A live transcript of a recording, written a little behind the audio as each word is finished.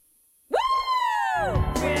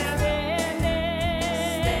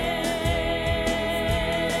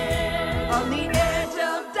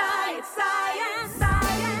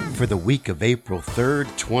for the week of April 3rd,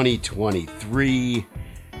 2023.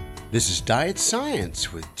 This is Diet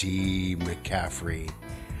Science with Dee McCaffrey.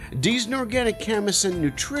 Dee's an organic chemist and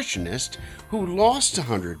nutritionist who lost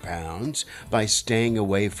 100 pounds by staying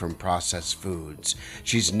away from processed foods.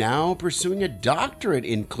 She's now pursuing a doctorate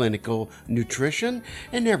in clinical nutrition,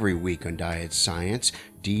 and every week on Diet Science,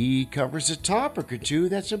 Dee covers a topic or two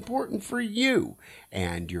that's important for you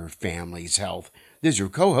and your family's health. This is your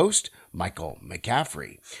co-host, Michael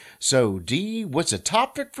McCaffrey. So, Dee, what's a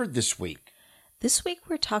topic for this week? This week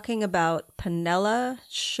we're talking about Panela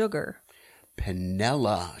sugar.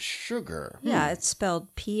 Panela sugar. Yeah, it's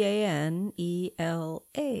spelled Panela.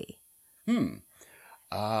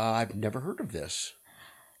 I've never heard of this.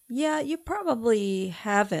 Yeah, you probably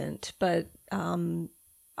haven't, but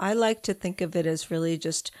I like to think of it as really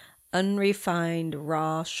just unrefined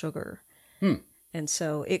raw sugar. And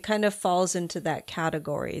so it kind of falls into that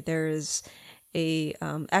category. There is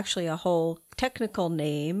actually a whole technical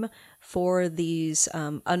name for these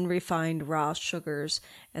unrefined raw sugars,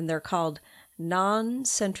 and they're called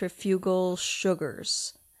non-centrifugal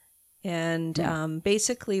sugars. And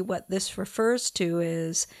basically what this refers to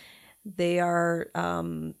is they are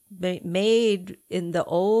made in the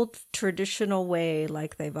old traditional way,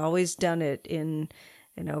 like they've always done it in,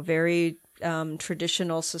 very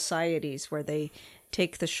traditional societies, where they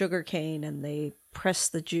take the sugar cane and they press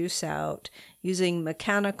the juice out using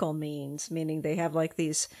mechanical means, meaning they have like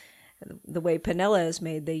these, the way panela is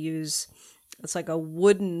made, it's like a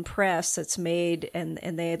wooden press that's made, and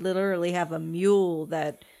they literally have a mule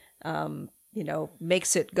that,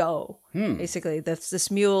 makes it go. Basically,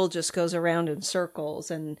 this mule just goes around in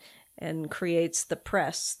circles and creates the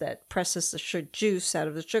press that presses the juice out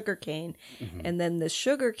of the sugar cane. And then the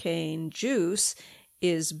sugar cane juice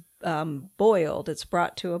is boiled. It's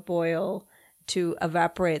brought to a boil to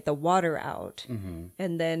evaporate the water out.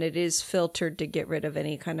 And then it is filtered to get rid of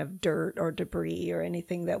any kind of dirt or debris or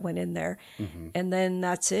anything that went in there. And then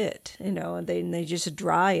that's it, and then they just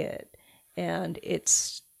dry it. And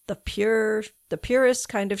it's the purest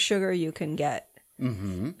kind of sugar you can get,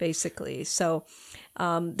 basically. So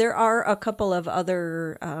there are a couple of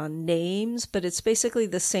other names, but it's basically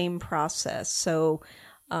the same process. So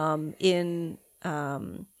some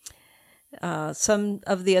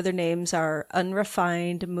of the other names are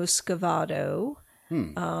unrefined muscovado,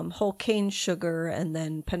 whole cane sugar, and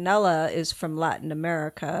then panela is from Latin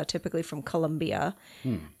America, typically from Colombia.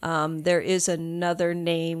 There is another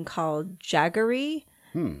name called jaggery,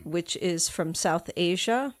 which is from South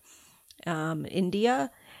Asia,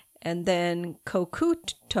 India, and then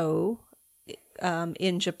kokuto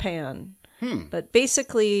in Japan. But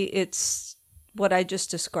basically it's what I just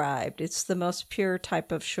described. It's the most pure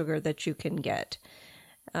type of sugar that you can get.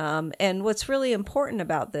 And what's really important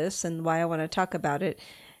about this, and why I want to talk about it,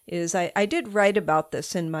 is I did write about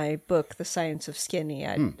this in my book, The Science of Skinny.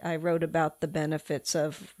 I wrote about the benefits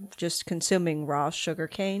of just consuming raw sugar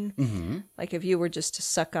cane. Like if you were just to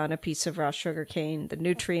suck on a piece of raw sugar cane, the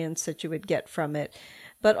nutrients that you would get from it,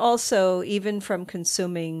 but also even from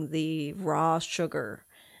consuming the raw sugar,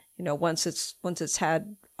 once it's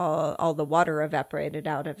had all the water evaporated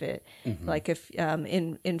out of it. Like if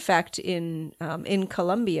in fact in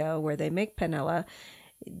Colombia, where they make panela,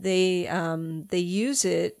 they use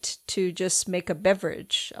it to just make a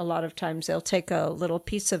beverage. A lot of times they'll take a little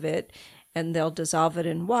piece of it and they'll dissolve it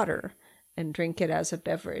in water and drink it as a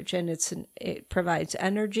beverage. And it provides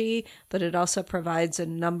energy, but it also provides a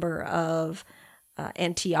number of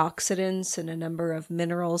antioxidants and a number of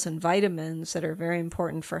minerals and vitamins that are very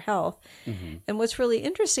important for health. And what's really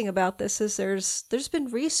interesting about this is there's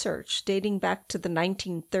been research dating back to the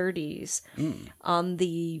 1930s on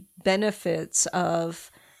the benefits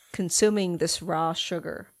of consuming this raw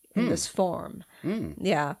sugar in this form.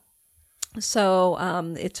 Yeah. So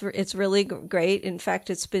it's really great. In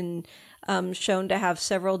fact, it's been shown to have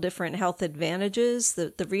several different health advantages.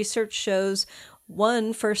 The research shows,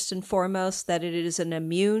 one, first and foremost, that it is an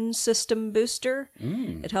immune system booster.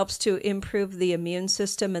 It helps to improve the immune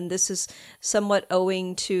system, and this is somewhat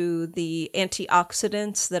owing to the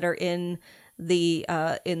antioxidants that are in the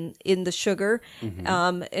sugar.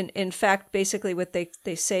 In fact, basically what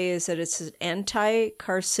they say is that it's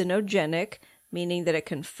anti-carcinogenic, meaning that it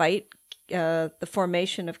can fight the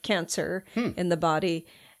formation of cancer in the body.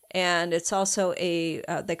 And it's also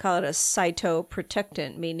they call it a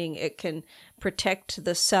cytoprotectant, meaning it can protect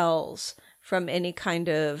the cells from any kind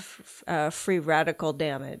of free radical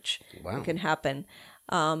damage that can happen.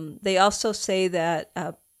 They also say that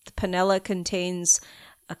panela contains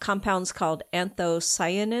compounds called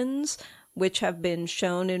anthocyanins, which have been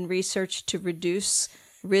shown in research to reduce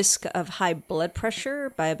risk of high blood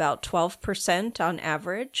pressure by about 12% on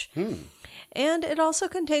average. And it also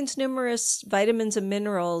contains numerous vitamins and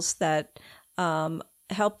minerals that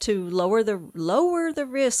help to lower the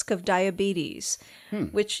risk of diabetes,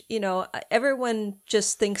 which, everyone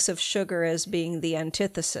just thinks of sugar as being the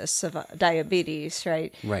antithesis of diabetes,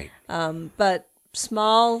 right? Right. But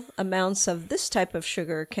small amounts of this type of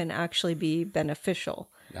sugar can actually be beneficial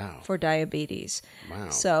for diabetes. Wow.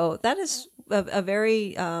 So that is a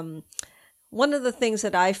very one of the things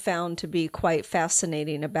that I found to be quite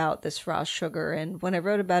fascinating about this raw sugar. And when I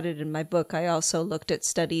wrote about it in my book, I also looked at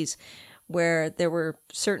studies where there were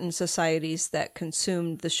certain societies that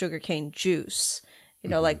consumed the sugarcane juice,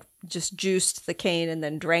 like just juiced the cane and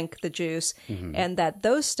then drank the juice, and that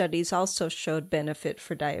those studies also showed benefit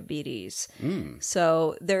for diabetes.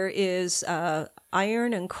 So there is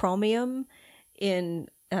iron and chromium in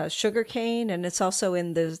sugarcane, and it's also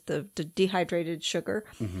in the dehydrated sugar.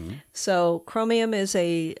 So chromium is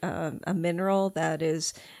a mineral that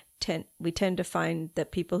we tend to find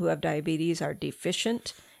that people who have diabetes are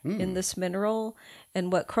deficient in this mineral.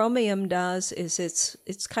 And what chromium does is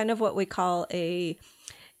it's kind of what we call a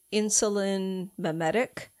insulin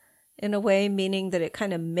mimetic in a way, meaning that it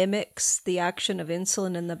kind of mimics the action of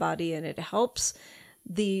insulin in the body, and it helps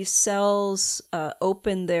the cells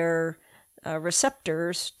open their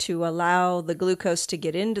receptors to allow the glucose to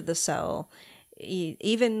get into the cell,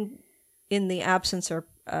 even in the absence or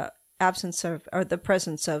the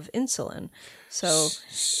presence of insulin. So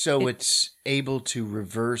it's able to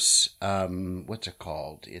reverse what's it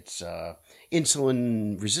called? It's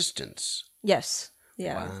insulin resistance. Yes.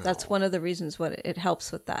 Yeah. Wow. That's one of the reasons what it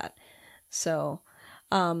helps with that. So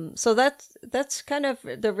that's kind of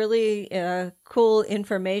the really cool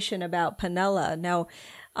information about panela. Now,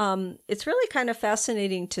 it's really kind of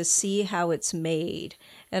fascinating to see how it's made.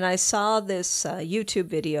 And I saw this YouTube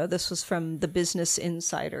video. This was from the Business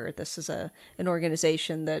Insider. This is an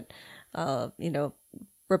organization that,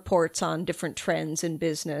 reports on different trends in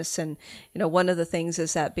business. And, one of the things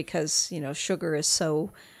is that because, sugar is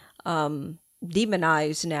so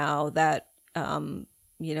demonized now that,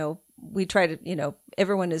 we try to,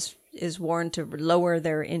 everyone is warned to lower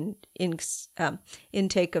their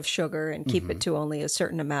intake of sugar and keep it to only a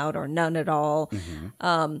certain amount or none at all.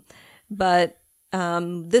 But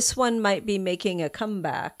this one might be making a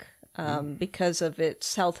comeback because of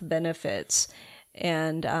its health benefits.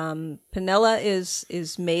 And Panela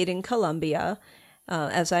is made in Colombia,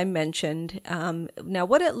 as I mentioned. Now,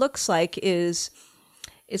 what it looks like is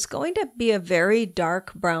it's going to be a very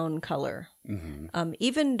dark brown color,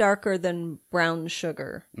 even darker than brown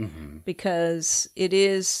sugar, because it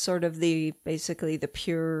is sort of basically the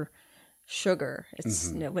pure sugar.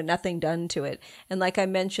 It's with nothing done to it. And like I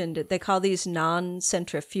mentioned, they call these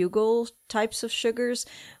non-centrifugal types of sugars,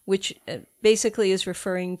 which basically is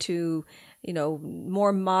referring to,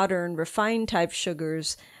 more modern refined type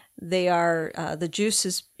sugars. They are, the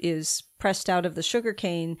juice is pressed out of the sugar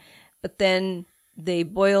cane, but then they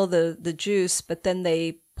boil the juice, but then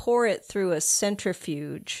they pour it through a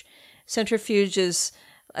centrifuge. Centrifuge is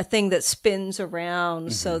a thing that spins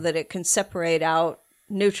around so that it can separate out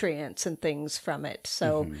nutrients and things from it.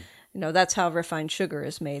 So, that's how refined sugar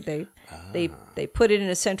is made. They put it in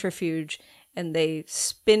a centrifuge and they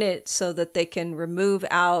spin it so that they can remove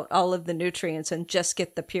out all of the nutrients and just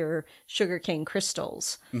get the pure sugarcane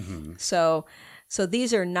crystals. So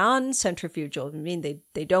these are non-centrifugal. I mean,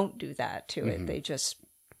 they don't do that to it. They just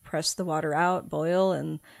press the water out, boil,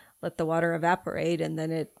 and let the water evaporate. And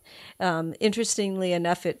then it, interestingly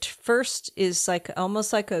enough, it first is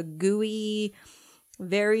almost like a gooey,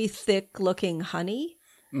 very thick looking honey.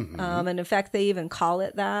 And in fact, they even call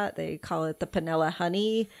it that. They call it the Panela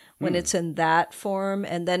honey when it's in that form.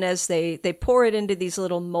 And then as they pour it into these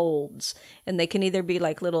little molds, and they can either be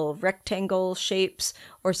like little rectangle shapes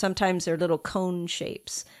or sometimes they're little cone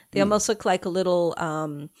shapes. They almost look like little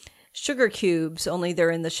sugar cubes, only they're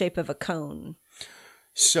in the shape of a cone.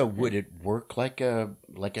 So would it work like a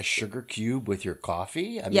sugar cube with your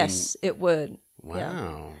coffee? Yes, it would.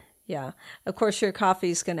 Wow. Yeah. Of course, your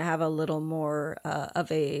coffee is going to have a little more of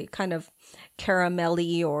a kind of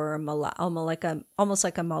caramelly or almost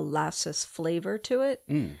like a molasses flavor to it,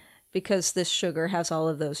 because this sugar has all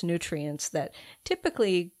of those nutrients that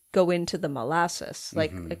typically go into the molasses.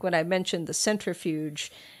 Like when I mentioned the centrifuge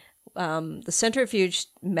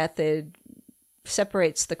method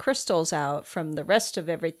separates the crystals out from the rest of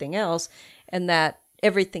everything else, and that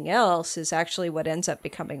everything else is actually what ends up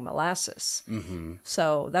becoming molasses.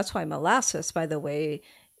 So that's why molasses, by the way,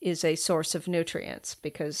 is a source of nutrients,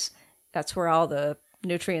 because that's where all the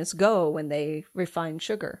nutrients go when they refine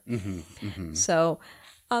sugar. So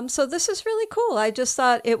So this is really cool. I just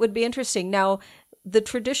thought it would be interesting. Now, the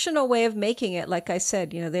traditional way of making it, like I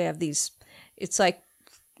said, they have these, it's like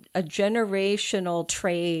a generational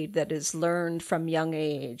trade that is learned from young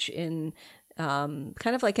age in kind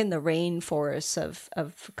of like in the rainforests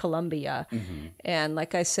of Colombia. And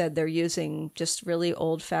like I said, they're using just really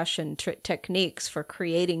old-fashioned techniques for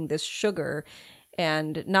creating this sugar,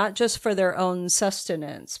 and not just for their own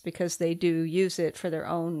sustenance, because they do use it for their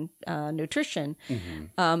own nutrition,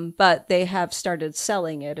 but they have started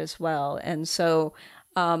selling it as well. And so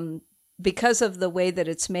because of the way that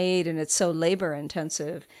it's made and it's so labor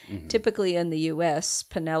intensive, typically in the U.S.,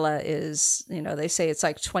 Panela is, they say it's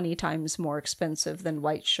like 20 times more expensive than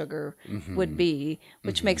white sugar would be,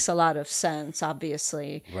 which makes a lot of sense,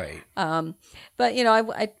 obviously. Right. But,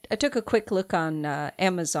 I took a quick look on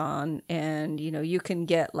Amazon, and, you can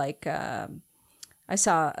get like, I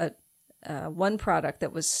saw one product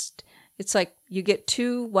that was, it's like you get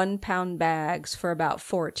 2 1-pound bags for about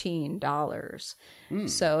 $14.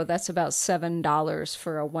 So that's about $7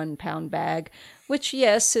 for a 1-pound bag, which,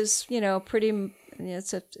 yes, is, pretty,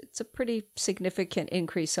 it's a pretty significant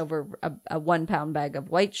increase over a 1-pound bag of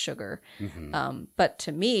white sugar. But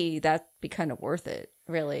to me, that'd be kind of worth it,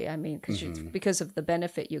 really. I mean, because of the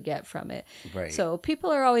benefit you get from it. Right. So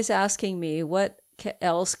people are always asking me, what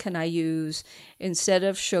else can I use instead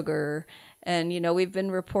of sugar? And, we've been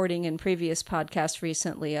reporting in previous podcasts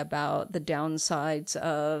recently about the downsides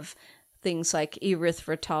of things like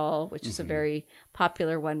erythritol, which is a very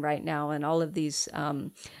popular one right now, and all of these,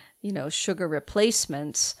 sugar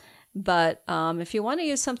replacements. But if you want to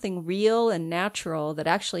use something real and natural that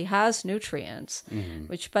actually has nutrients,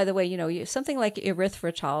 which, by the way, something like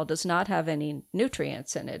erythritol does not have any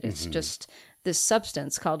nutrients in it. It's just this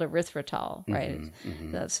substance called erythritol, right?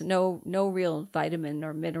 There's no real vitamin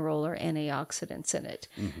or mineral or antioxidants in it.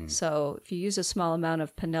 So if you use a small amount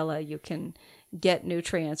of Panela, you can get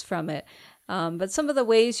nutrients from it. But some of the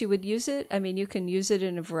ways you would use it, I mean, you can use it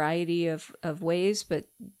in a variety of ways, but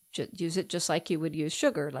use it just like you would use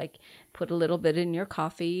sugar, like put a little bit in your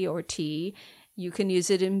coffee or tea. You can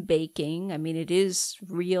use it in baking. I mean, it is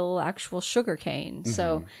real, actual sugar cane.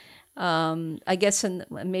 So I guess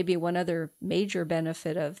maybe one other major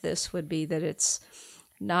benefit of this would be that it's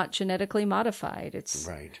not genetically modified. It's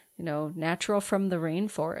right. Natural from the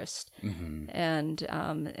rainforest. And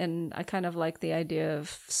I kind of like the idea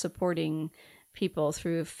of supporting people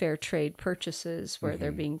through fair trade purchases where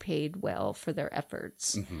they're being paid well for their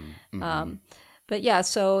efforts. But yeah,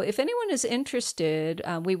 so if anyone is interested,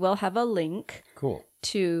 we will have a link. Cool.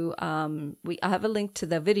 I have a link to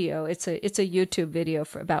the video. It's a YouTube video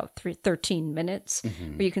for about 13 minutes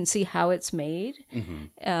where you can see how it's made.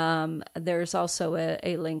 There's also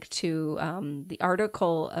a link to the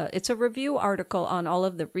article. It's a review article on all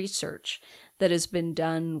of the research that has been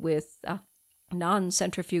done with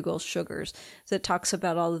non-centrifugal sugars. So it talks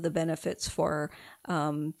about all of the benefits for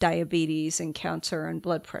diabetes and cancer and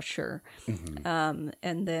blood pressure. And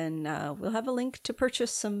then we'll have a link to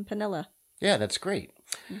purchase some Panela. Yeah, that's great.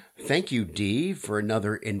 Thank you, Dee, for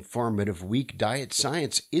another informative week. Diet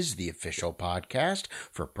Science is the official podcast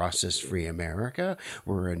for Process Free America.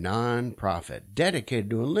 We're a nonprofit dedicated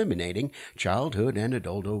to eliminating childhood and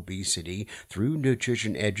adult obesity through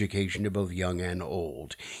nutrition education to both young and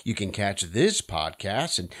old. You can catch this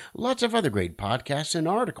podcast and lots of other great podcasts and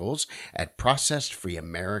articles at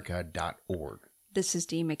processedfreeamerica.org. This is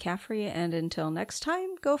Dee McCaffrey, and until next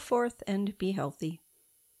time, go forth and be healthy.